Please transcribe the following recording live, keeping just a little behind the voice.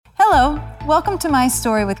Hello, welcome to My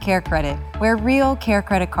Story with Care Credit, where real Care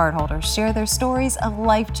Credit cardholders share their stories of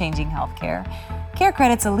life-changing healthcare. Care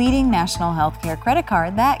Credit's a leading national healthcare credit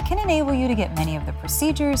card that can enable you to get many of the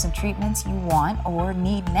procedures and treatments you want or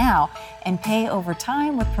need now and pay over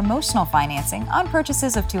time with promotional financing on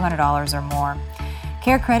purchases of $200 or more.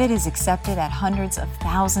 Care Credit is accepted at hundreds of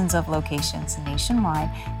thousands of locations nationwide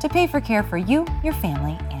to pay for care for you, your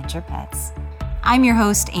family, and your pets. I'm your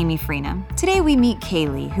host, Amy Freena. Today we meet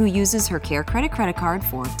Kaylee, who uses her Care Credit credit card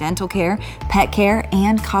for dental care, pet care,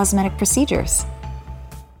 and cosmetic procedures.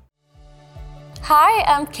 Hi,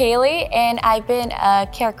 I'm Kaylee, and I've been a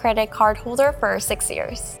Care Credit card holder for 6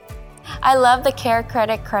 years. I love the Care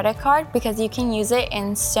Credit credit card because you can use it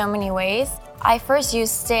in so many ways. I first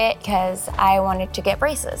used it because I wanted to get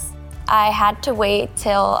braces. I had to wait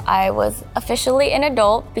till I was officially an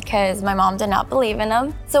adult because my mom did not believe in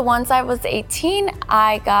them. So once I was 18,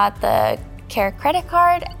 I got the Care Credit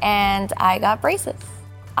card and I got braces.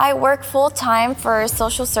 I work full-time for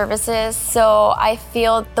social services, so I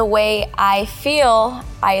feel the way I feel,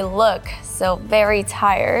 I look, so very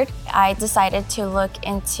tired. I decided to look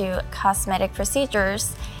into cosmetic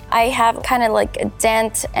procedures. I have kind of like a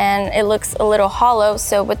dent and it looks a little hollow,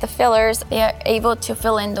 so with the fillers, they're able to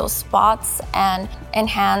fill in those spots and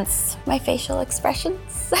enhance my facial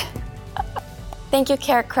expressions. Thank you,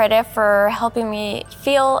 Care Credit, for helping me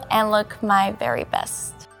feel and look my very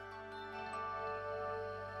best.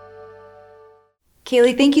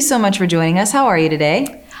 Kaylee, thank you so much for joining us. How are you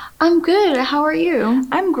today? I'm good. How are you?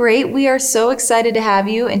 I'm great. We are so excited to have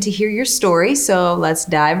you and to hear your story. So let's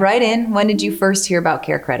dive right in. When did you first hear about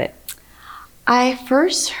Care Credit? I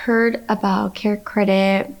first heard about Care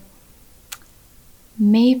Credit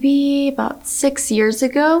maybe about 6 years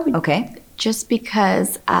ago. Okay. Just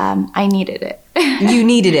because I needed it. You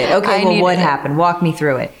needed it. Okay. Well, what it. happened? Walk me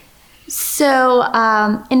through it. So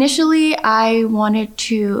initially, I wanted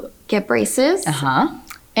to get braces.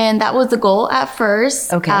 And that was the goal at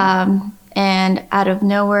first. Okay. And out of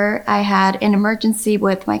nowhere, I had an emergency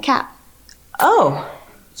with my cat. Oh.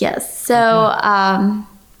 Yes. So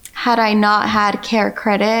had I not had Care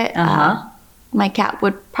Credit, my cat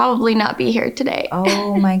would probably not be here today.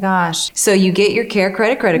 Oh my gosh. So you get your Care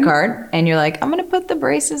credit card and you're like, I'm going to put the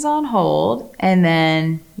braces on hold, and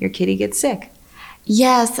then your kitty gets sick.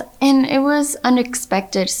 Yes. And it was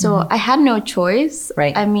unexpected. So I had no choice.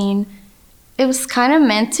 Right. I mean, it was kind of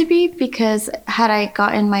meant to be because had I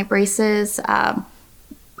gotten my braces,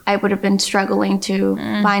 I would have been struggling to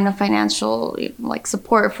find a financial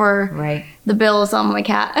support for the bills on my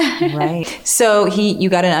cat. Right. So you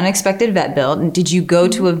got an unexpected vet bill. Did you go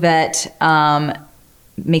to a vet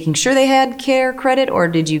making sure they had Care Credit, or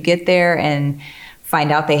did you get there and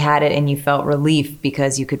find out they had it and you felt relief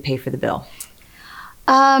because you could pay for the bill?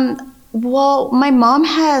 Well, my mom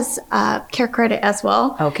has Care Credit as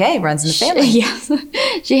well. Okay, runs in the family. Yes.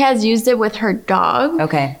 She has used it with her dog.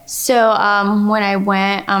 Okay. So when I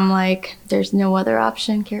went, I'm like, there's no other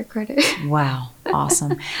option, Care Credit. Wow,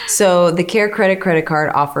 awesome. So the Care Credit credit card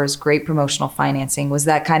offers great promotional financing. Was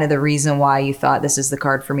that kind of the reason why you thought this is the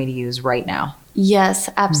card for me to use right now? Yes,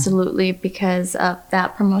 absolutely, because of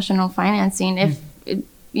that promotional financing. If it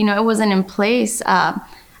wasn't in place,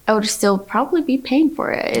 I would still probably be paying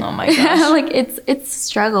for it. Oh my gosh. it's a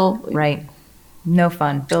struggle. Right. No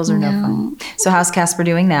fun. Bills are no fun. So how's Casper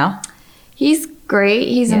doing now? He's great.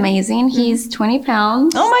 He's amazing. He's 20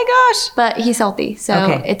 pounds. Oh my gosh. But he's healthy,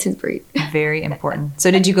 so it's his breed. Very important. So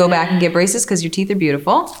did you go back and get braces because your teeth are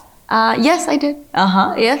beautiful? Yes, I did.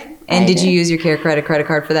 Yeah. And did you use your Care Credit credit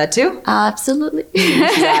card for that too? Absolutely.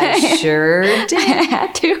 I sure did. I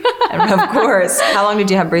had to. Of course. How long did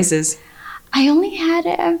you have braces? I only had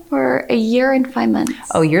it for a year and 5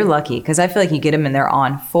 months. Oh, you're lucky, because I feel like you get them and they're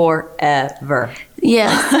on forever.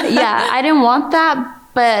 Yes. Yeah, I didn't want that,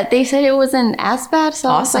 but they said it wasn't as bad, so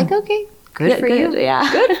awesome. I was like, okay. Good for you.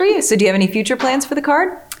 Yeah. Good for you. So do you have any future plans for the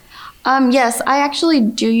card? Yes, I actually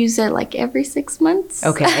do use it like every 6 months.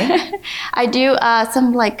 Okay. I do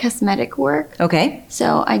some like cosmetic work. Okay.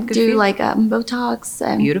 So I do like Botox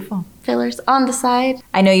and beautiful fillers on the side.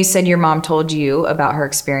 I know you said your mom told you about her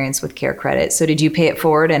experience with Care Credit. So did you pay it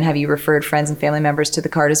forward, and have you referred friends and family members to the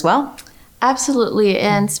card as well? Absolutely,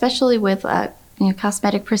 and especially with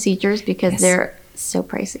cosmetic procedures because they're so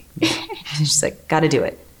pricey. She's like, got to do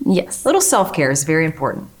it. Yes. A little self-care is very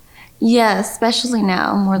important. Yeah, especially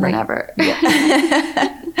now more than ever.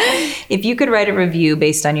 If you could write a review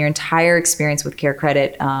based on your entire experience with Care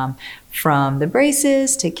Credit, from the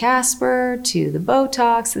braces to Casper to the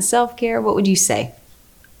Botox, the self-care, what would you say?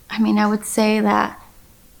 I mean, I would say that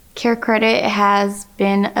Care Credit has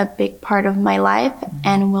been a big part of my life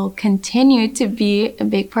and will continue to be a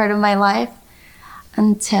big part of my life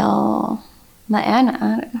until the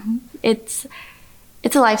end. It's a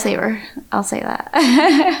lifesaver. I'll say that.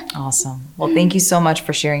 Awesome. Well, thank you so much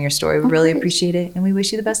for sharing your story. We really appreciate it, and we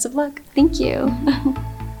wish you the best of luck. Thank you.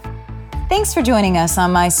 Thanks for joining us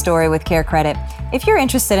on My Story with Care Credit. If you're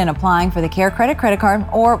interested in applying for the Care Credit credit card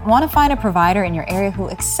or want to find a provider in your area who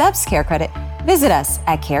accepts Care Credit, visit us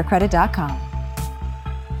at carecredit.com.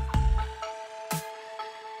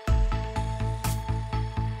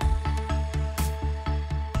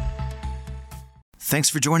 Thanks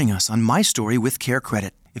for joining us on My Story with Care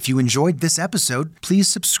Credit. If you enjoyed this episode, please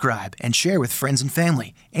subscribe and share with friends and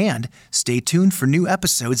family. And stay tuned for new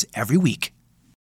episodes every week.